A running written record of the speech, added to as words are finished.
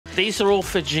These are all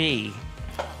for G.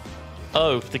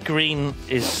 Oh, the green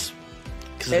is...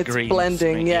 It's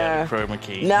blending, yeah. The chroma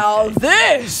key. Now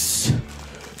this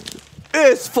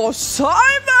is for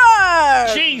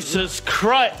Simon! Jesus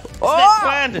Christ! Oh!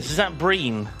 Flanders, is that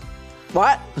Breen?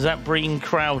 What? Is that Breen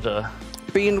Crowder?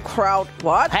 Breen Crowd,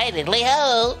 what? Hey, diddly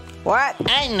ho! What?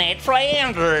 I'm Ned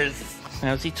Flanders!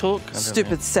 How's he talk?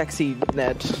 Stupid, sexy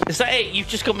Ned. Is that it? You've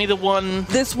just got me the one...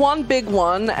 This one big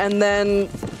one, and then...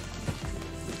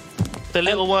 The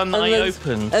little one that I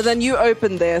opened. And then you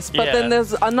opened this, but Yeah. then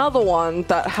there's another one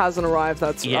that hasn't arrived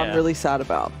that's Yeah. I'm really sad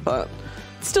about, but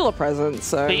it's still a present,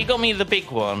 so... But you got me the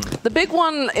big one. The big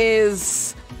one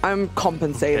is... I'm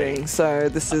compensating, Okay. so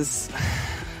this is...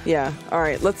 Yeah,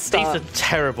 alright, let's start. These are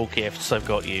terrible gifts I've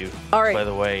got you, All right. by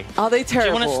the way. Are they Do you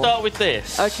terrible? want to start with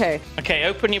this? Okay. Okay,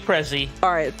 open your Prezi.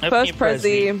 Alright, Open first your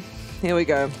Prezi. Prezi. Here we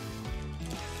go.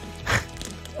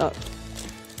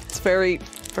 It's very...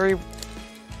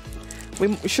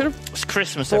 We should have... It's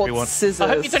Christmas, bought everyone. scissors. I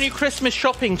hope you've done your Christmas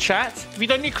shopping, chat. Have you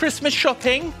done your Christmas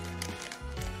shopping?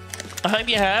 I hope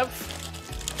you have.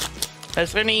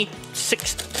 There's only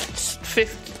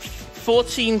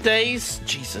 14 days.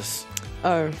 Jesus.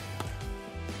 Oh.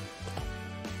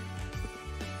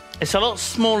 It's a lot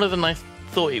smaller than I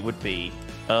thought it would be.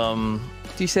 Do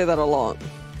you say that a lot?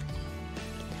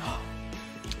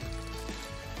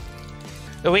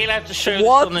 Are we allowed to show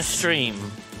What? this on the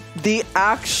stream? The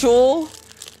actual...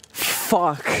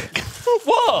 Fuck.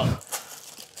 What?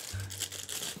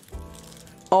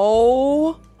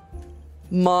 Oh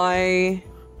my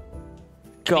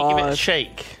Can you give it a god.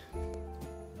 shake?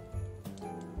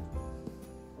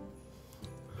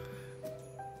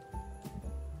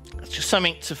 It's just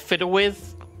something to fiddle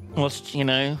with. Whilst, you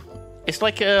know, it's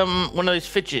like one of those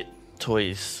fidget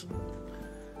toys.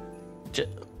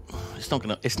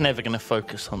 It's never gonna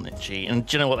focus on it, G. And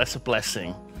do you know what? That's a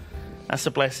blessing. That's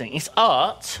a blessing. It's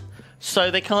art,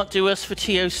 so they can't do us for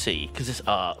TOC because it's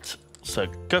art. So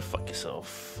go fuck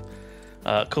yourself.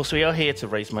 Of course, we are here to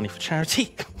raise money for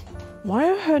charity. Why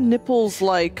are her nipples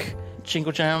like...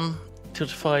 Jingle Jam,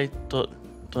 Tiltify,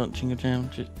 Jingle Jam.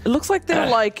 It looks like they're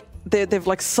like... They've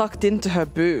like sucked into her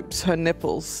boobs, her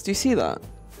nipples. Do you see that?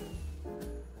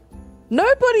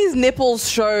 Nobody's nipples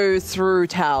show through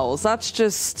towels. That's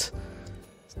just...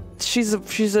 She's a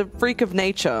freak of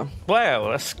nature. Wow,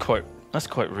 that's quite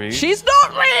rude. She's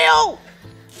not real!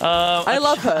 I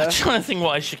love her. I'm trying to think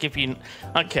what I should give you.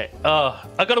 Okay,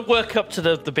 I got to work up to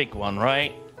the big one,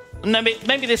 right? No,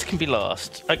 maybe this can be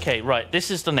last. Okay, right. This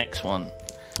is the next one.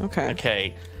 Okay.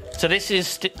 Okay, so this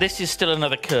is still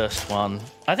another cursed one.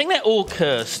 I think they're all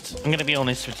cursed. I'm going to be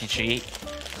honest with you, G.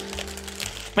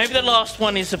 Maybe the last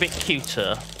one is a bit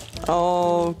cuter.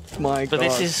 Oh my god. But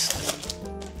this is...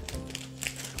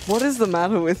 What is the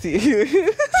matter with you? So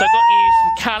I got you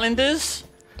some calendars.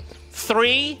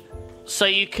 3, so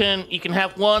you can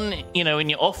have one, you know, in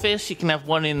your office. You can have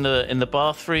one in the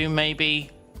bathroom,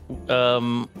 maybe.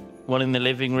 One in the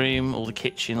living room or the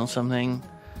kitchen or something.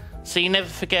 So you never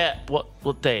forget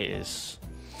what day it is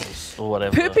or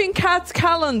whatever. Pooping cat's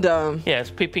calendar. Yeah,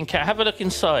 it's pooping cat. Have a look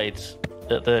inside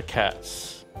at the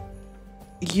cats.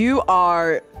 You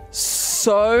are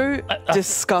so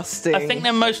disgusting. I think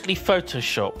they're mostly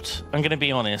photoshopped. I'm going to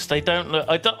be honest. They don't look.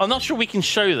 I'm not sure we can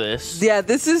show this. Yeah,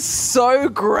 this is so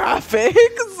graphic,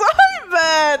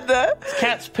 Simon.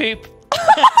 Cats poop.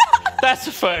 That's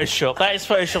a Photoshop. That is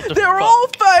Photoshop. They're all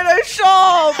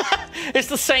Photoshop. It's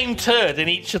the same turd in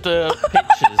each of the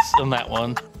pictures on that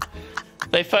one.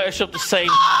 They photoshopped the same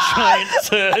giant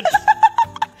turd.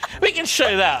 We can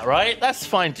show that, right? That's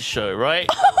fine to show, right?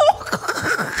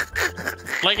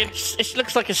 Like it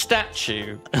looks like a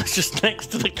statue. It's just next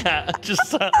to the cat.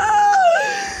 Just.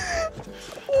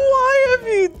 Why have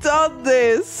you done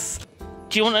this?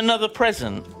 Do you want another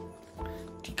present?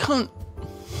 You can't.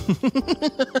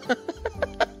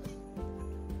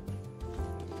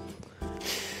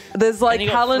 There's like And you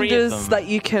got 3 of calendars them. that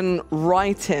you can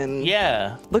write in.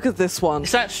 Yeah. Look at this one.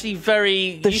 It's actually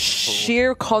very The useful.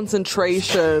 sheer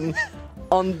concentration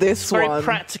on this It's a very one.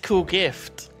 practical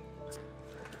gift.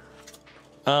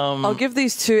 I'll give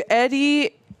these to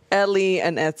Eddie, Ellie,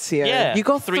 and Ezio. Yeah, You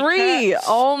got 3 3. cats.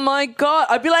 Oh my god.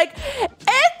 I'd be like,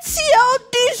 Ezio,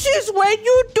 this is when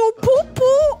you do poo-poo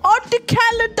on the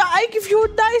calendar. I give you a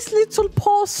nice little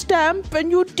paw stamp and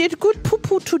you did good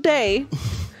poo-poo today.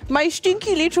 My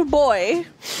stinky little boy.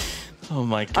 Oh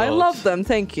my god. I love them,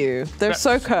 thank you. They're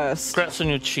so cursed. Congrats on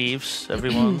your Chiefs,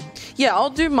 everyone. Yeah, I'll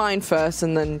do mine first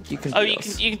and then you can do Oh,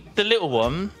 yours. you the little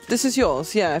one. This is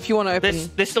yours, yeah, if you want to open.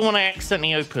 This is the one I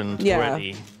accidentally opened Yeah.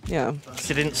 already. Yeah.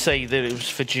 'Cause it didn't say that it was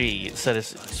for G. It said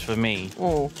it's for me.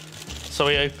 Oh. So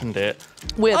I opened it.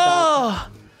 Weird. Oh,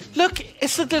 Look,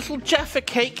 it's a little Jaffa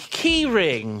Cake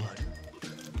keyring.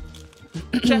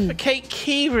 Jaffa Cake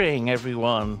keyring,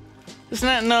 everyone. Isn't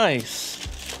that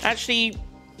nice? Actually,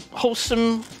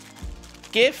 wholesome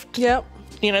gift. Yep.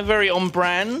 You know, very on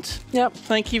brand. Yep.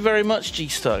 Thank you very much,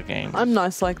 Geestargames. I'm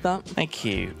nice like that. Thank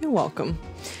you. You're welcome.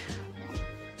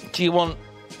 Do you want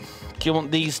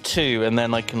these two, and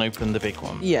then I can open the big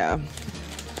one? Yeah.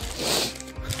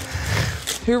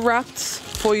 Who wrapped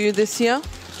for you this year?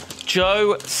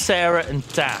 Joe, Sarah, and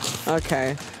Daff.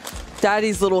 Okay.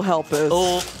 Daddy's little helpers.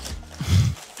 All.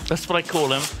 That's what I call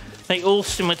them. They all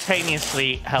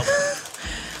simultaneously help.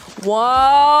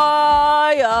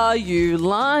 Why are you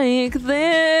like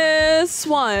this?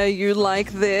 Why are you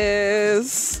like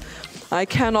this? I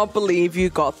cannot believe you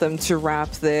got them to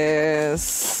wrap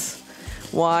this.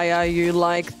 Why are you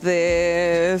like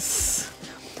this?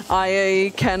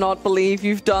 I cannot believe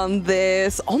you've done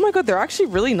this. Oh my god, they're actually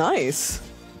really nice.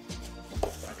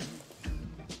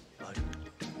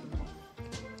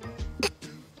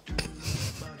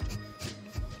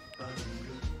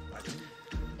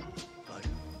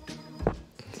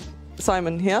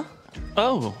 Simon here.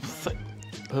 Oh.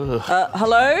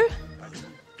 Hello?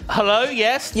 Hello,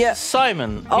 yes? Yeah.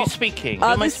 Simon, who's speaking? Who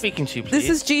am I speaking to, please? This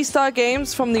is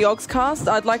Geestargames from the Yogscast.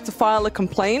 I'd like to file a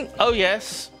complaint. Oh,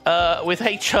 yes. With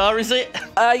HR, is it?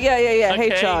 Yeah. Okay.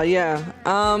 HR,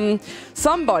 yeah.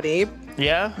 Somebody,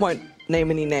 Yeah? won't name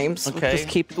any names. Okay.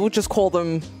 We'll just call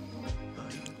them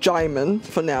Jaimin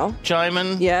for now.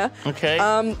 Jaimin? Yeah. Okay.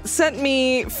 Sent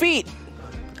me feet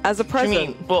as a Do you present.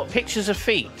 mean, what, pictures of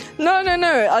feet? No,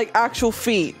 like actual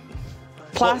feet.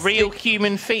 Plastic. What, real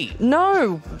human feet?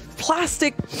 No,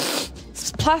 plastic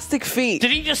feet.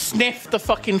 Did you just sniff the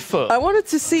fucking foot? I wanted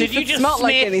to see if it smelled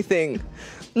like anything.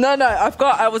 No,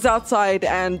 I was outside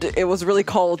and it was really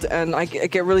cold, and I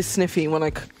get really sniffy when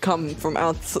I come from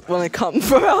outside.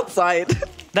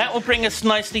 That will bring us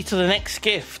nicely to the next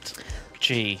gift.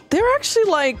 Gee. They're actually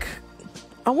like,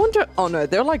 I wonder. Oh no,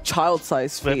 they're like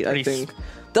child-sized feet. I think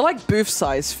they're like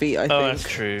boof-sized feet. I think. Oh, that's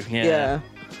true. Yeah.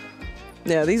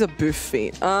 Yeah, these are boof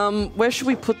feet. Where should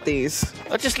we put these?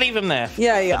 I'll just leave them there.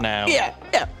 Yeah. For now. Yeah.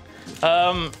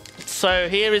 So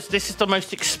this is the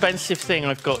most expensive thing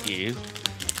I've got you.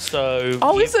 So.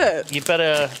 Oh, is it? You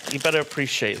better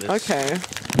appreciate this. Okay.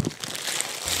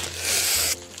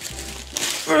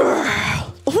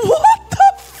 What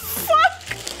the fuck?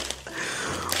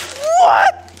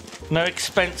 What? No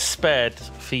expense spared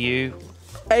for you.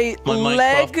 A My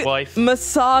leg Minecraft wife.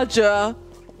 massager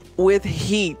with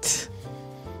heat.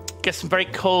 Get some very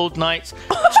cold nights.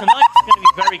 Tonight's going to be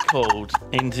very cold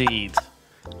indeed.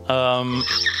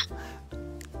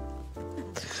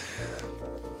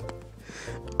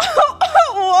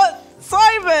 What,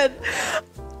 Simon?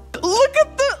 Look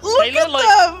at They look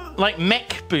them. like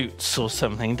mech boots or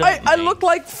something, don't I they? look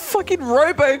like fucking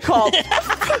RoboCop.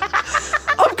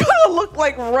 I'm gonna look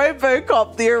like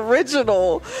RoboCop, the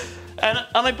original. And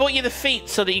I bought you the feet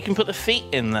so that you can put the feet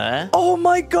in there Oh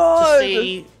my to god.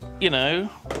 see, Oh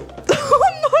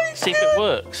my see if god. it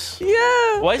works.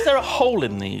 Yeah. Why is there a hole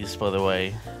in these, by the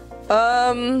way?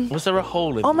 Was there a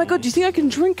hole in Oh my god, do you these? think I can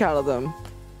drink out of them?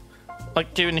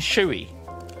 Like doing a shoey?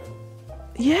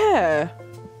 Yeah.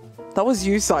 That was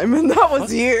you, Simon. That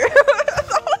was you.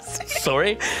 That was you.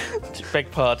 Sorry? Beg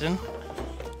pardon?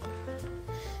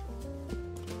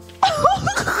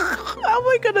 How am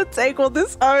I gonna take all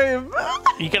this home?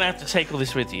 You're going to have to take all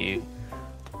this with you.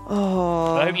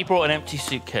 Oh. I hope you brought an empty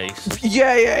suitcase.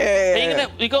 Yeah.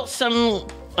 We got some,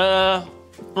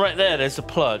 right there's a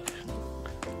plug.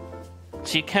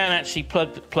 So you can actually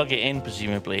plug it in,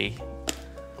 presumably.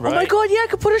 Right? Oh my god, yeah, I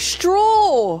could put a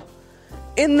straw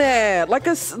in there, like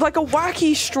a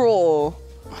wacky straw,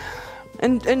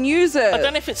 and use it. I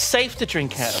don't know if it's safe to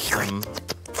drink out of them.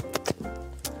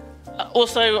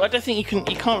 Also, I don't think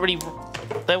you can't really.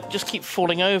 They'll just keep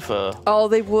falling over. Oh,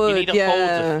 they would. You need a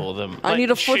holder for them. I like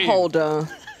need a shoe. foot holder.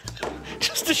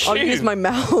 Just a shoe. I'll use my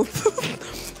mouth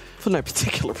for no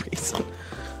particular reason.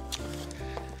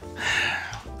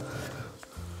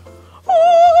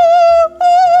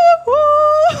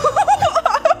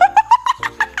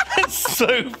 It's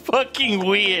so fucking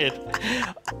weird.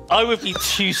 I would be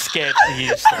too scared to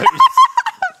use those.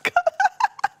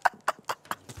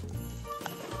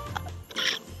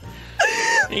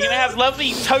 You're gonna have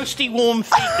lovely, toasty, warm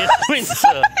feet this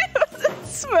winter. It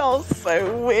smells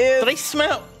so weird. Do they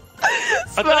smell? I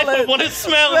Smell don't know if I it. want to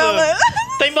smell Smell them. it.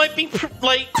 They might be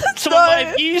like someone might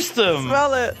have used them.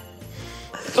 Smell it.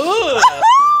 Ugh.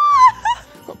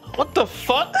 What the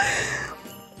fuck?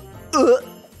 Ugh.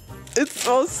 It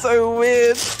smells so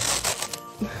weird.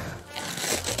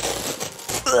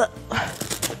 Ugh.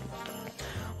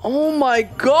 Oh my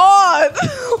god!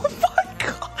 Oh my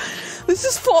god! This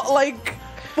is for like...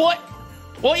 What?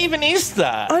 What even is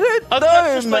that? I don't know, think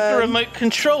that's just like a man. remote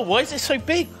control. Why is it so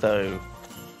big, though?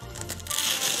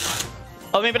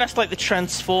 Oh, maybe that's like the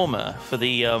transformer for the,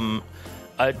 Yeah.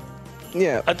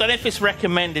 I don't know if it's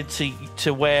recommended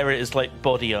to wear it as, like,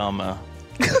 body armor.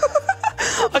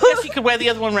 I guess you could wear the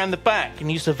other one around the back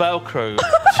and use the Velcro,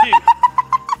 too.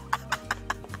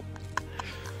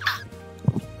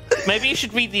 Maybe you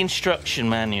should read the instruction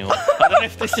manual. I don't know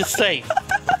if this is safe.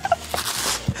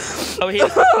 Oh,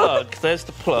 here's the plug. There's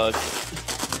the plug.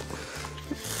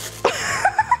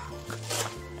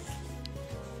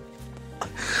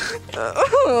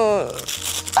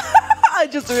 I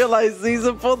just realized these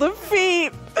are for the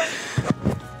feet.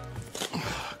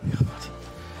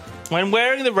 When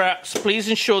wearing the wraps, please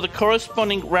ensure the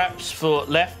corresponding wraps for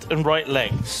left and right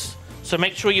legs. So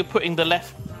make sure you're putting the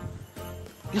left...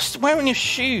 You're wearing your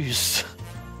shoes.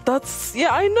 That's... Yeah,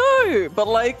 I know. But,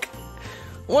 like,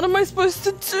 what am I supposed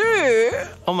to do?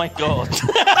 Oh, my God.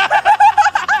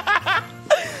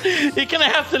 You're going to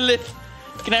have to lift...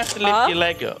 You're going to have to lift your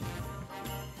leg up.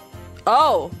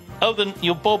 Oh. Oh, then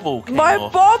your bobble came My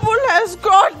off. bobble has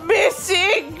gone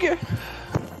missing.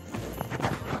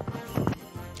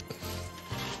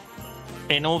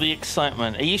 In all the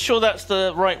excitement. Are you sure that's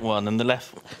the right one and the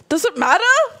left one? Does it matter?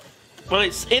 Well,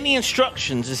 it's in the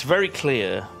instructions. It's very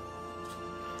clear.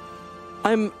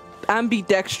 I'm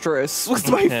ambidextrous with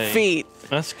my feet.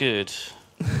 That's good.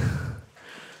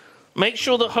 Make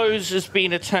sure the hose has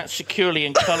been attached securely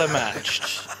and color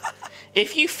matched.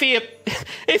 If you feel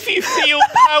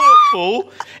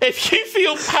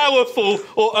powerful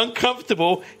or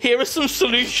uncomfortable, here are some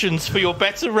solutions for your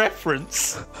better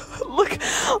reference. Look.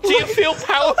 Do you feel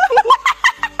powerful?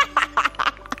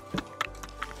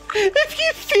 If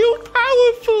you feel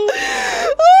powerful.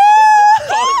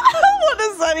 What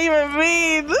does that even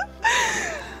mean?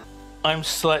 I'm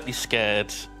slightly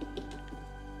scared.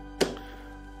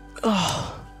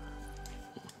 Oh.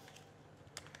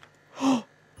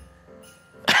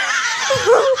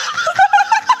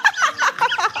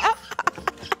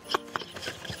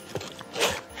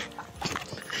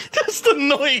 Just the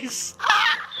noise.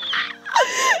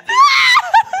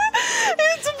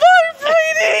 It's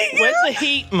vibrating. Where's the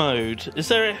heat mode? Is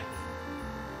there a...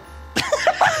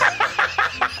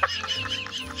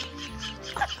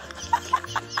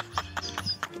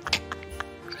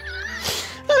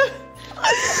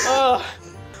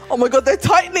 Oh my god, they're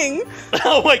tightening.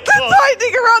 Oh my They're God.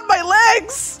 tightening around my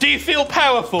legs. Do you feel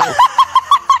powerful?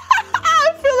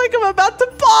 I feel like I'm about to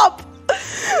pop.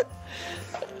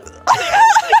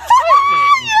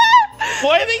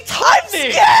 Why are they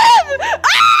tightening? Scared.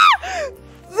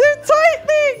 They're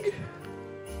tightening.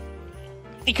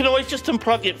 You can always just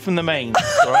unplug it from the mains,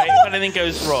 alright? If anything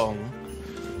goes wrong.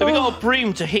 Have we got a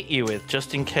broom to hit you with,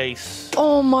 just in case?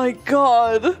 Oh my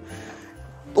god.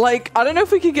 Like, I don't know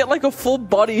if we could get like a full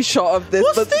body shot of this.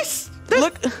 What's but this?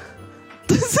 Look,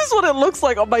 this is what it looks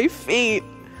like on my feet.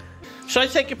 Should I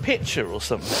take a picture or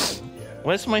something?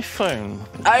 Where's my phone?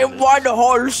 I want a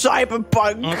whole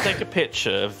cyberpunk. I'll take a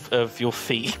picture of your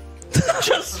feet.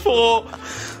 just for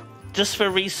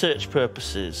research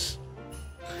purposes.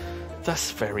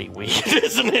 That's very weird,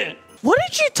 isn't it? What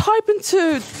did you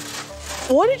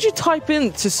type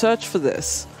in to search for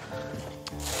this?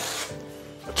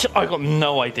 I got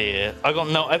no idea.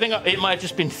 I think it might have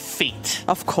just been feet.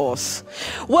 Of course.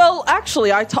 Well,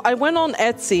 actually, I went on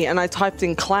Etsy and I typed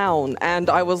in clown, and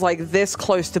I was like this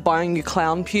close to buying you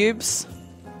clown pubes.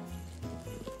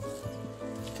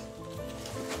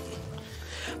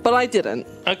 But I didn't.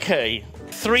 Okay.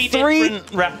 Three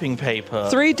different wrapping paper.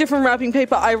 3 different wrapping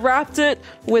paper. I wrapped it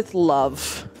with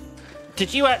love.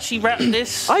 Did you actually wrap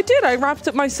this? I did. I wrapped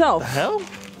it myself. Hell?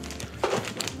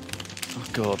 Oh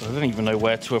God, I don't even know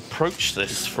where to approach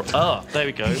this. There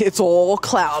we go. It's all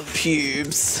clown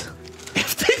pubes.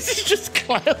 If this is just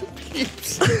clown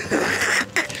pubes.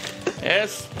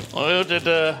 Yes, I ordered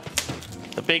a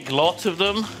big lot of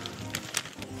them.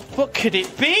 What could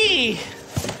it be?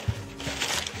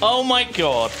 Oh my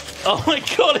God. Oh my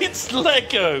God, it's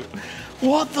Lego.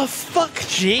 What the fuck,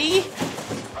 G?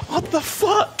 What the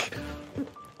fuck?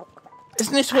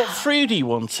 Isn't this what Fruity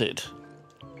wanted?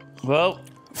 Well,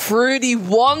 Fruity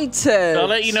wanted. I'll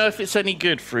let you know if it's any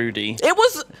good, Fruity. It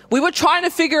was. We were trying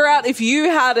to figure out if you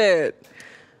had it.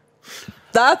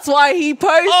 That's why he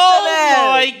posted it. Oh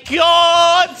my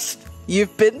God!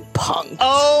 You've been punked.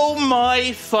 Oh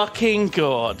my fucking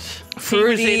God.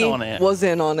 Fruity he was in on it. Was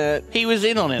in on it. He was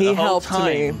in on it He the whole helped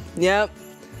time. me. Yep.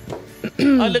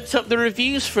 I looked up the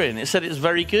reviews for it and it said it's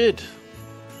very good.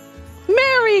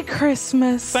 Merry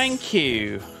Christmas. Thank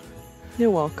you.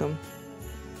 You're welcome.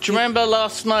 Do you remember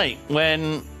last night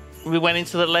when we went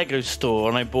into the Lego store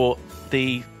and I bought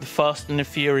the Fast and the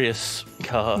Furious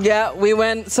car? Yeah, we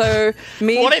went. So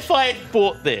me. What if I had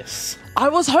bought this? I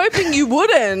was hoping you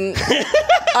wouldn't.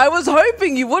 I was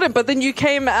hoping you wouldn't, but then you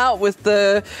came out with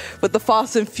the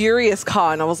Fast and Furious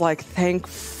car, and I was like, thank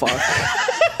fuck.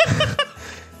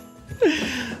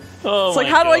 Oh, it's like,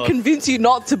 how do I convince you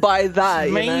not to buy that?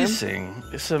 It's amazing. You know?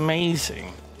 It's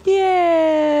amazing.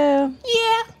 Yeah.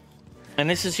 Yeah. And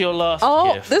this is your last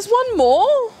gift. There's one more?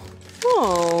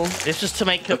 Oh. It's just to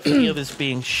make up for the others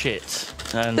being shit.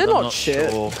 And They're I'm not shit.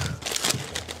 Sure.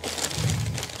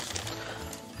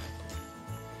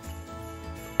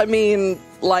 I mean,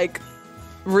 like,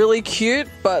 really cute,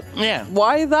 but yeah.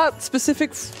 Why that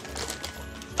specific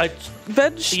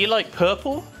veg? You like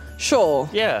purple? Sure.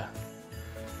 Yeah.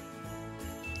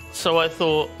 So I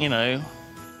thought, you know,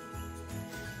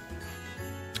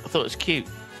 I thought it was cute.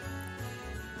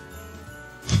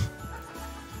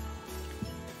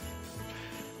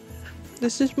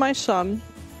 This is my son.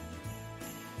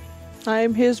 I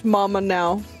am his mama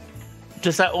now.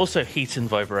 Does that also heat and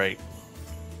vibrate?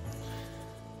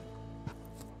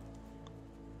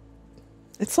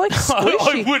 It's like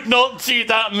squishy. I would not do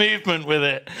that movement with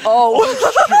it. Oh.